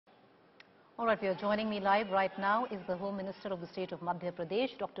All right, we are joining me live right now is the Home Minister of the State of Madhya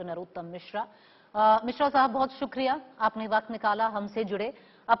Pradesh, Dr. Narottam Mishra. Mishra साहब बहुत शुक्रिया, आपने वक्त निकाला, हमसे जुड़े।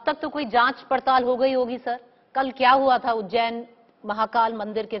 अब तक तो कोई जांच पड़ताल हो गई होगी सर। कल क्या हुआ था उज्जैन महाकाल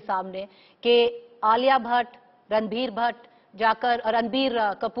मंदिर के सामने कि आलिया भट्ट, रणबीर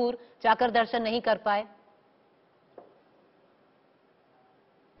कपूर जाकर दर्शन नहीं कर पाए?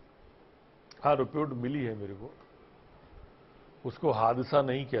 हाँ, रिपोर्ट मिली है मेरे को। उसको हादसा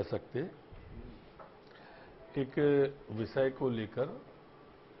नहीं कह सकते। एक विषय को लेकर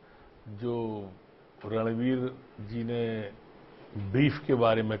जो रणवीर जी ने ब्रीफ के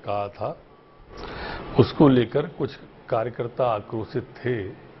बारे में कहा था, उसको लेकर कुछ कार्यकर्ता आक्रोशित थे।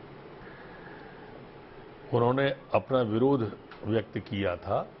 उन्होंने अपना विरोध व्यक्त किया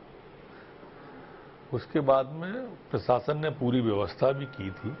था। उसके बाद में प्रशासन ने पूरी व्यवस्था भी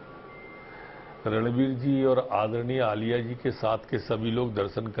की थी। रणवीर जी और आदरणीय आलिया जी के साथ के सभी लोग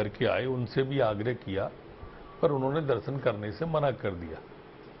दर्शन करके आए, उनसे भी आग्रह किया, पर उन्होंने दर्शन करने से मना कर दिया,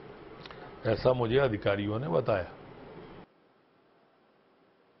 ऐसा मुझे अधिकारियों ने बताया।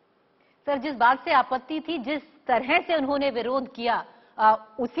 सर, जिस बात से आपत्ति थी, जिस तरह से उन्होंने विरोध किया,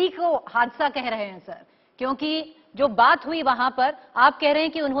 उसी को हादसा कह रहे हैं सर, क्योंकि जो बात हुई वहां पर, आप कह रहे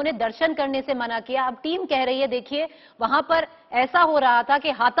हैं कि उन्होंने दर्शन करने से मना किया। अब टीम कह रही है, देखिए वहां पर ऐसा हो रहा था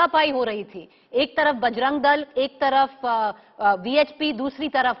कि हाथापाई हो रही थी। एक तरफ बजरंग दल, एक तरफ वीएचपी, दूसरी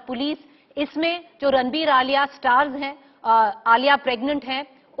तरफ पुलिस। इसमें जो रणबीर आलिया स्टार्स हैं, आलिया प्रेग्नेंट हैं,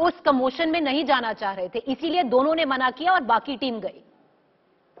 उस कमोशन में नहीं जाना चाह रहे थे, इसीलिए दोनों ने मना किया और बाकी टीम गई।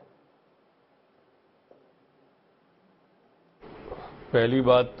 पहली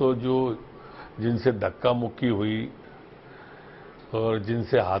बात तो जो जिनसे धक्का मुक्की हुई और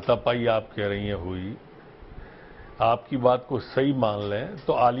जिनसे हाथापाई आप कह रही हैं हुई, आपकी बात को सही मान लें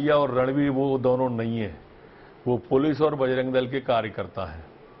तो आलिया और रणवीर वो दोनों नहीं है, वो पुलिस और बजरंग दल के कार्यकर्ता हैं।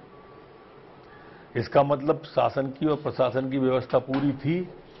 इसका मतलब शासन की और प्रशासन की व्यवस्था पूरी थी।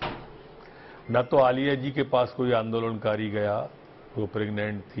 न तो आलिया जी के पास कोई आंदोलनकारी गया, वो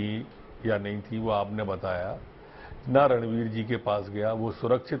प्रेग्नेंट थी या नहीं थी वो आपने बताया, न रणवीर जी के पास गया, वो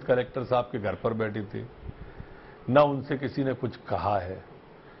सुरक्षित कलेक्टर साहब के घर पर बैठे थे, न उनसे किसी ने कुछ कहा है।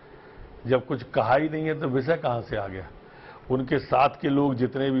 जब कुछ कहा ही नहीं है तो विषय कहां से आ गया? उनके साथ के लोग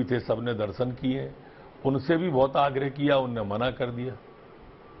जितने भी थे सबने दर्शन किए, उनसे भी बहुत आग्रह किया, उनने मना कर दिया।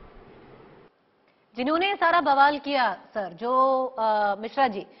 जिन्होंने सारा बवाल किया सर, जो मिश्रा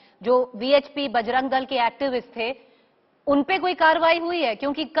जी, जो वीएचपी बजरंग दल के एक्टिविस्ट थे, उन पे कोई कार्रवाई हुई है?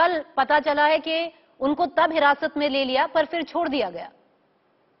 क्योंकि कल पता चला है कि उनको तब हिरासत में ले लिया पर फिर छोड़ दिया गया।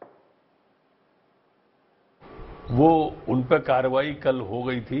 वो उन पर कार्रवाई कल हो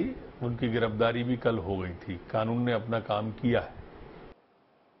गई थी, उनकी गिरफ्तारी भी कल हो गई थी। कानून ने अपना काम किया है।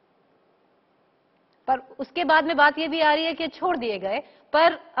 पर उसके बाद में बात ये भी आ रही है कि छोड़ दिए गए।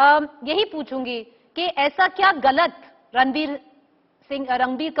 पर यही पूछूंगी कि ऐसा क्या गलत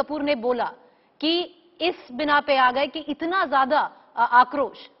रणबीर कपूर ने बोला कि इस बिना पे आ गए कि इतना ज्यादा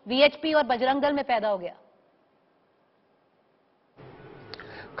आक्रोश वीएचपी और बजरंग दल में पैदा हो गया?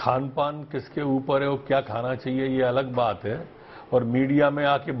 खान पान किसके ऊपर है और क्या खाना चाहिए ये अलग बात है, और मीडिया में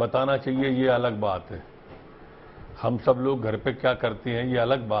आके बताना चाहिए ये अलग बात है। हम सब लोग घर पे क्या करते हैं ये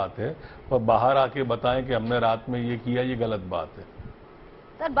अलग बात है, और बाहर आके बताएं कि हमने रात में ये किया, ये गलत बात है।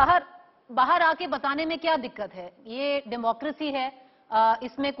 सर, बाहर आके बताने में क्या दिक्कत है? ये डेमोक्रेसी है,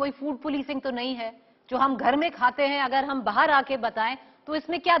 इसमें कोई फूड पुलिसिंग तो नहीं है। जो हम घर में खाते हैं अगर हम बाहर आके बताएं तो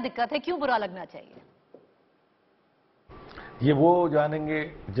इसमें क्या दिक्कत है? क्यों बुरा लगना चाहिए? ये वो जानेंगे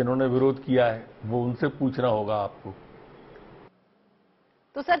जिन्होंने विरोध किया है, वो उनसे पूछना होगा आपको।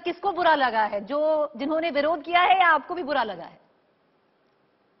 तो सर, किसको बुरा लगा है? जिन्होंने विरोध किया है, या आपको भी बुरा लगा है?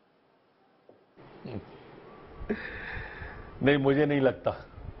 नहीं, मुझे नहीं लगता।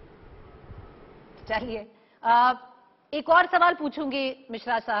 चलिए, एक और सवाल पूछूंगी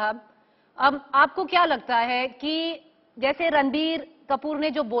मिश्रा साहब। अब आपको क्या लगता है कि जैसे रणबीर कपूर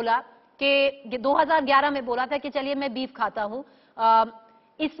ने जो बोला कि 2011 में बोला था कि चलिए मैं बीफ खाता हूं,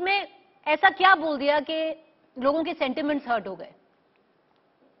 इसमें ऐसा क्या बोल दिया कि लोगों के सेंटिमेंट्स हर्ट हो गए?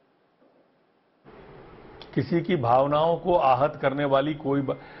 किसी की भावनाओं को आहत करने वाली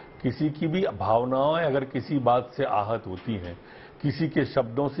किसी की भी भावनाएं अगर किसी बात से आहत होती हैं, किसी के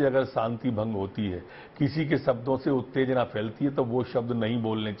शब्दों से अगर शांति भंग होती है, किसी के शब्दों से उत्तेजना फैलती है, तो वो शब्द नहीं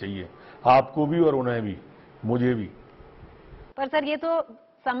बोलने चाहिए, आपको भी और उन्हें भी, मुझे भी। पर सर, ये तो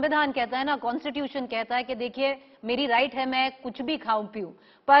संविधान कहता है ना, कॉन्स्टिट्यूशन कहता है कि देखिए मेरी राइट है, मैं कुछ भी खाऊं पीऊं।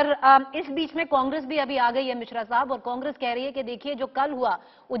 पर इस बीच में कांग्रेस भी अभी आ गई है मिश्रा साहब, और कांग्रेस कह रही है कि देखिए जो कल हुआ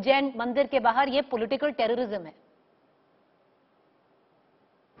उज्जैन मंदिर के बाहर, ये पॉलिटिकल टेररिज्म है।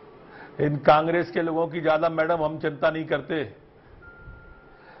 इन कांग्रेस के लोगों की ज्यादा मैडम हम चिंता नहीं करते।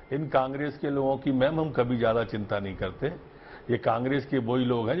 इन कांग्रेस के लोगों की मैम हम कभी ज्यादा चिंता नहीं करते। ये कांग्रेस के वही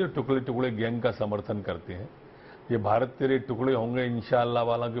लोग हैं जो टुकड़े टुकड़े गैंग का समर्थन करते हैं। ये भारत तेरे टुकड़े होंगे इंशाअल्लाह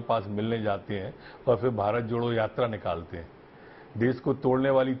वाला के पास मिलने जाते हैं और फिर भारत जोड़ो यात्रा निकालते हैं। देश को तोड़ने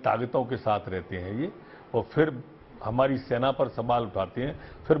वाली ताकतों के साथ रहते हैं ये, और फिर हमारी सेना पर सवाल उठाते हैं,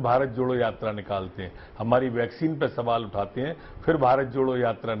 फिर भारत जोड़ो यात्रा निकालते हैं। हमारी वैक्सीन पर सवाल उठाते हैं, फिर भारत जोड़ो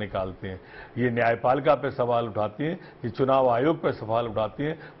यात्रा निकालते हैं। ये न्यायपालिका पे सवाल उठाते हैं, ये चुनाव आयोग पे सवाल उठाते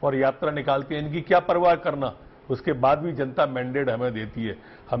हैं और यात्रा निकालते हैं। इनकी क्या परवाह करना, उसके बाद भी जनता मैंडेट हमें देती है।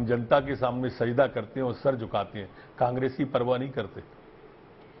 हम जनता के सामने सजदा करते हैं और सर झुकाते हैं। कांग्रेस की परवाह नहीं करते।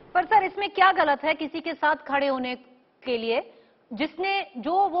 पर सर, इसमें क्या गलत है किसी के साथ खड़े होने के लिए, जिसने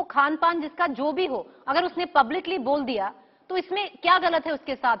जो वो खान पान जिसका जो भी हो, अगर उसने पब्लिकली बोल दिया तो इसमें क्या गलत है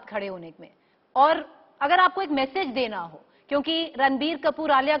उसके साथ खड़े होने में? और अगर आपको एक मैसेज देना हो, क्योंकि रणबीर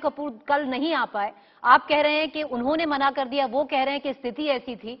कपूर, आलिया कपूर कल नहीं आ पाए, आप कह रहे हैं कि उन्होंने मना कर दिया, वो कह रहे हैं कि स्थिति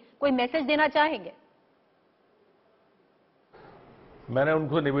ऐसी थी, कोई मैसेज देना चाहेंगे? मैंने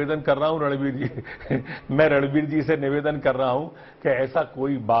उनको निवेदन कर रहा हूं, रणबीर जी मैं रणबीर जी से निवेदन कर रहा हूं कि ऐसा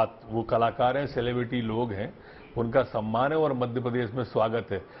कोई बात, वो कलाकार हैं, सेलिब्रिटी लोग हैं, उनका सम्मान है और मध्य प्रदेश में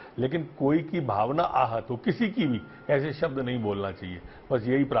स्वागत है, लेकिन कोई की भावना आहत हो, किसी की भी, ऐसे शब्द नहीं बोलना चाहिए। बस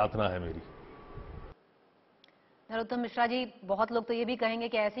यही प्रार्थना है मेरी। नरोत्तम मिश्रा जी, बहुत लोग तो ये भी कहेंगे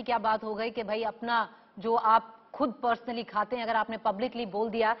कि ऐसी क्या बात हो गई कि भाई अपना जो आप खुद पर्सनली खाते हैं, अगर आपने पब्लिकली बोल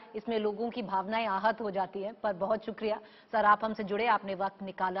दिया, इसमें लोगों की भावनाएं आहत हो जाती हैं। पर बहुत शुक्रिया सर, आप हमसे जुड़े, आपने वक्त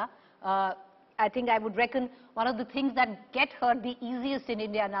निकाला। I think I would reckon one of the things that get hurt the easiest in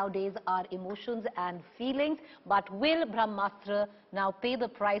India nowadays are emotions and feelings. But will Brahmastra now pay the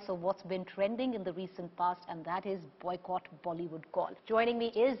price of what's been trending in the recent past, and that is boycott Bollywood call? Joining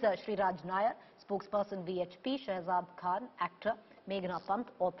me is Sriraj Nair, spokesperson VHP, Shahzad Khan, actor, Meghna Pant,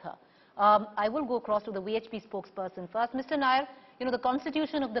 author. I will go across to the VHP spokesperson first. Mr. Nair, you know, the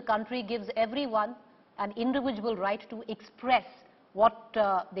constitution of the country gives everyone an individual right to express what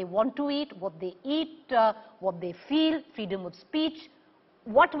they want to eat, what they eat, what they feel, freedom of speech.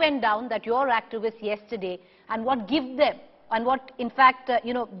 What went down that your activists yesterday, and what give them, and what in fact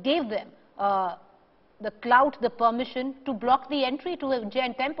gave them the clout, the permission to block the entry to a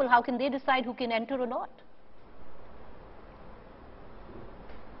Jain temple? How can they decide who can enter or not?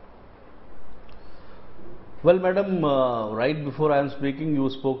 Well, madam, right before I am speaking, you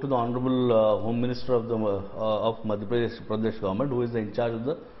spoke to the Honorable Home Minister of the of Madhya Pradesh government, who is in charge of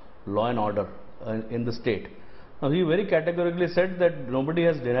the law and order in the state. Now, he very categorically said that nobody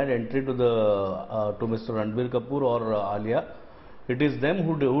has denied entry to the to Mr. Ranbir Kapoor or Alia. It is them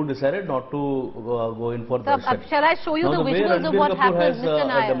who decided not to go in for darshan. Shall I show you now, the visuals of what happened, Mr.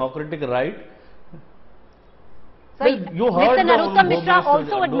 Nair? A democratic right. Well, Mr. Narottam Mishra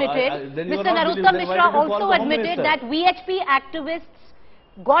also admitted. Mr. Narottam Mishra also admitted that VHP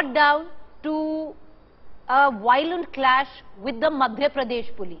activists got down to a violent clash with the Madhya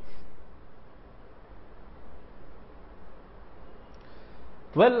Pradesh police.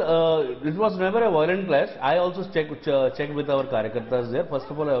 Well, it was never a violent clash. I also checked with our Karyakartas there.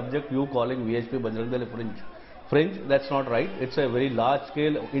 First of all, I object you calling VHP Bajrang Dal fringe. That's not right. It's a very large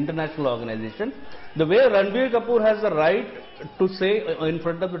scale international organization. The way Ranbir Kapoor has the right to say in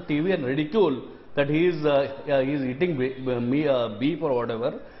front of the TV and ridicule that he is eating beef or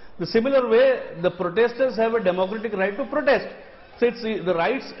whatever, the similar way the protesters have a democratic right to protest. So the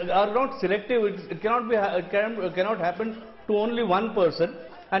rights are not selective. It cannot happen to only one person.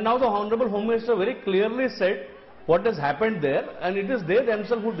 And now the Honorable Home Minister very clearly said what has happened there, and it is they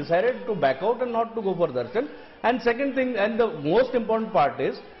themselves who decided to back out and not to go for darshan. And second thing, and the most important part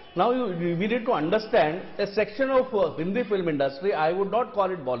is, now we need to understand a section of Hindi film industry, I would not call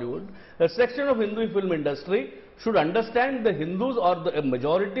it Bollywood, a section of Hindi film industry should understand the Hindus, or the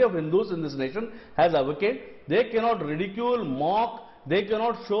majority of Hindus in this nation has advocate. They cannot ridicule, mock, they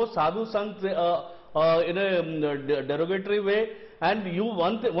cannot show sadhu sant in a derogatory way. And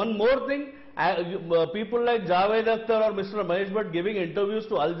one more thing, people like Javed Akhtar or Mr. Mahesh Bhatt giving interviews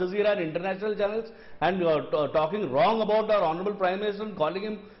to Al Jazeera and international channels and talking wrong about our Honorable Prime Minister and calling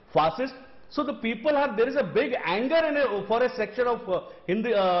him fascist. So the people there is a big anger for a section of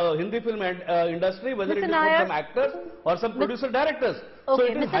Hindi film industry, whether it is from some actors or some producer directors. Okay,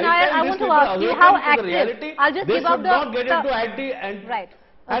 so it is Mr. Nair, I want to ask you how active. I'll just give up the... They should not get into anti and, right. Okay,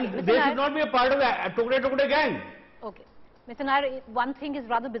 and they should not be a part of the Tukde gang. Okay. Mr. Nair, one thing is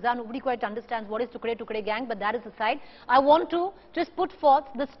rather bizarre. Nobody quite understands what is Tukde gang, but that is aside. I want to just put forth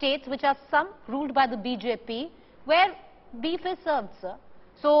the states which are some ruled by the BJP, where beef is served, sir.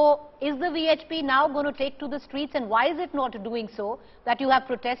 So, is the VHP now going to take to the streets, and why is it not doing so, that you have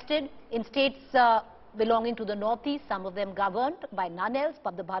protested in states belonging to the northeast, some of them governed by none else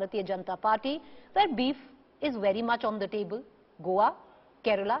but the Bharatiya Janata Party, where beef is very much on the table. Goa,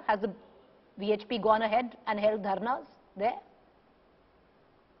 Kerala, has the VHP gone ahead and held dharnas there?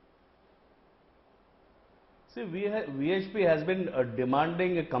 See, VHP has been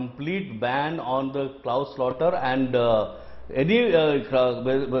demanding a complete ban on the cow slaughter and any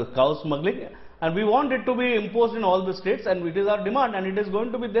cow smuggling, and we want it to be imposed in all the states, and it is our demand, and it is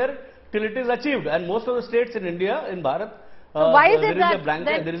going to be there till it is achieved. And most of the states in India, in Bharat, So why is it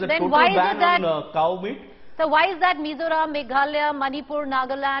there is a total ban on cow meat. So why is that Mizoram, Meghalaya, Manipur,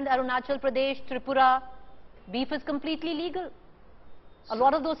 Nagaland, Arunachal Pradesh, Tripura, beef is completely legal? A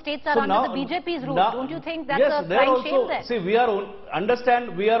lot of those states are under the BJP's rule. Don't you think that's a fine shame there? See, we are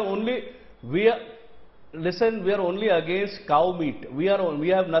only against cow meat. We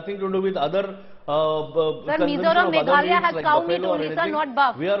have nothing to do with other Sir, Mizoram, Meghalaya has like cow meat only, sir, not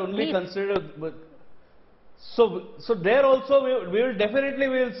buff. We are only considered. So there also we will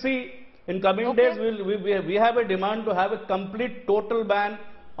definitely see in coming days. We have a demand to have a complete total ban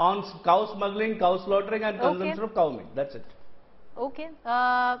on cow smuggling, cow slaughtering, and consumption of cow meat. That's it. Okay.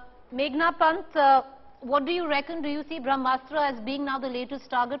 Meghna Pant, what do you reckon? Do you see Brahmastra as being now the latest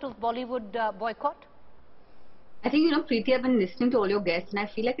target of Bollywood boycott? I think, Preeti, I've been listening to all your guests and I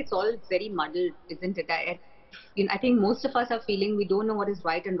feel like it's all very muddled, isn't it? I think most of us are feeling we don't know what is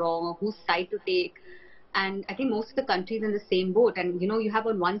right and wrong or whose side to take. And I think most of the country is in the same boat. And, you have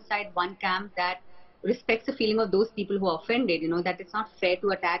on one side one camp that respects the feeling of those people who are offended, that it's not fair to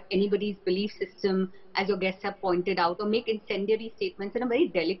attack anybody's belief system, as your guests have pointed out, or make incendiary statements in a very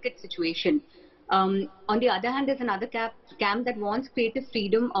delicate situation. On the other hand, there's another camp that wants creative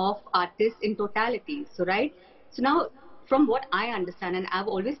freedom of artists in totality. So, right? So now, from what I understand, and I've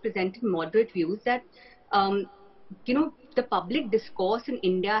always presented moderate views, that, the public discourse in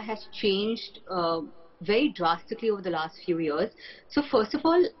India has changed very drastically over the last few years. So first of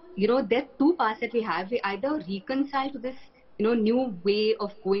all, there are two paths that we have. We either reconcile to this, new way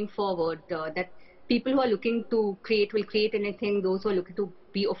of going forward, that people who are looking to create will create anything, those who are looking to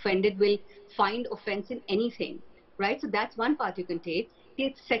be offended will find offense in anything, right? So that's one path you can take.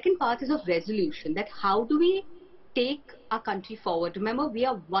 The second path is of resolution, that how do we take our country forward? Remember, we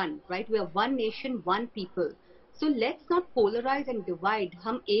are one, right? We are one nation, one people. So let's not polarize and divide.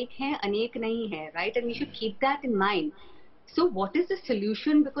 Hum ek hain, anek nahi hai, right? And we should keep that in mind. So what is the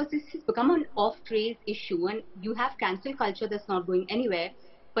solution? Because this has become an off-trace issue, and you have cancel culture that's not going anywhere,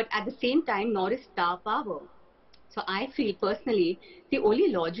 but at the same time, nor is star power. So I feel personally, the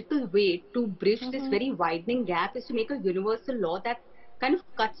only logical way to bridge this very widening gap is to make a universal law that kind of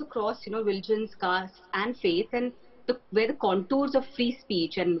cuts across, religions, castes and faith, and where the contours of free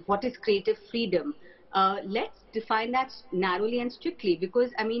speech and what is creative freedom. Let's define that narrowly and strictly,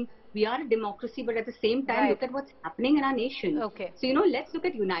 because, we are a democracy, but at the same time, look at what's happening in our nation. Okay. So, let's look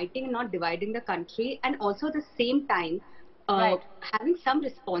at uniting and not dividing the country, and also at the same time, having some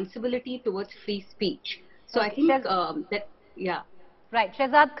responsibility towards free speech. So I think yeah. Right.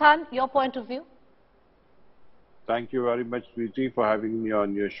 Shehzad Khan, your point of view? Thank you very much, Preeti, for having me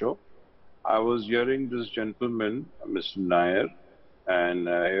on your show. I was hearing this gentleman, Mr. Nair, and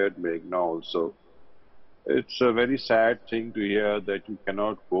I heard Meghna also. It's a very sad thing to hear that you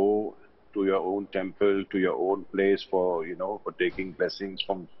cannot go to your own temple, to your own place for taking blessings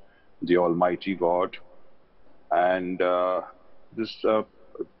from the Almighty God. And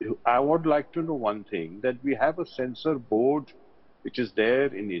I would like to know one thing, that we have a censor board which is there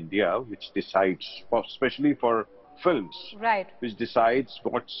in India, which decides, especially for films, which decides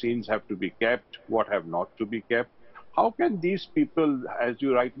what scenes have to be kept, what have not to be kept. How can these people, as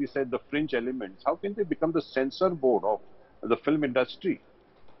you rightly said, the fringe elements, how can they become the censor board of the film industry?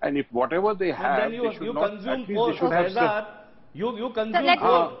 And if whatever they have, then you consume pork, you consume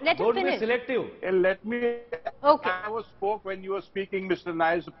let don't finish. Be selective. Let me. Okay. I was spoke when you were speaking, Mr.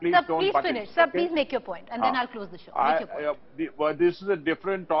 Nair, so please Sir, don't please butt finish. in, Sir, okay? please make your point, and then I'll close the show. Make your point. Well, this is a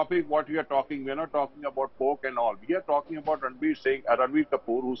different topic, what we are talking. We are not talking about pork and all. We are talking about Ranveer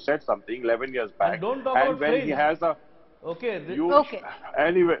Kapoor, who said something 11 years back. And don't talk about when he has a... Okay. Okay.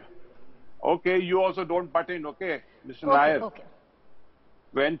 Anyway. Okay, you also don't butt in, okay, Mr. Nair? Okay.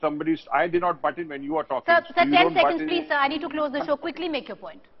 When somebody's... I did not butt in when you were talking. Sir, 10 seconds, please, sir. I need to close the show. Quickly make your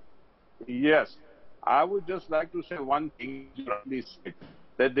point. Yes. I would just like to say one thing,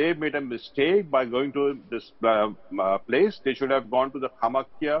 that they made a mistake by going to this place. They should have gone to the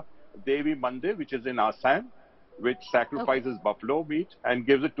Kamakya Devi Mandir, which is in Assam, which sacrifices buffalo meat and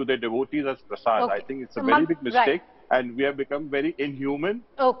gives it to their devotees as prasad. I think it's a very big mistake, and we have become very inhuman.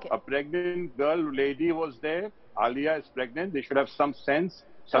 Okay. A pregnant lady was there. Alia is pregnant. They should have some sense.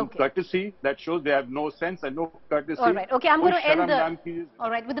 some Okay. courtesy. That shows they have no sense and no courtesy. All right. Okay, I'm going to end the...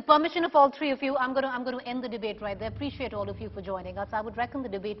 All right. With the permission of all three of you, I'm going to end the debate right there. Appreciate all of you for joining us. I would reckon the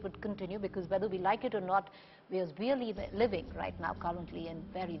debate would continue because whether we like it or not, we are really living right now currently in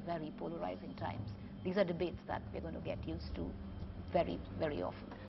very, very polarizing times. These are debates that we're going to get used to very, very often.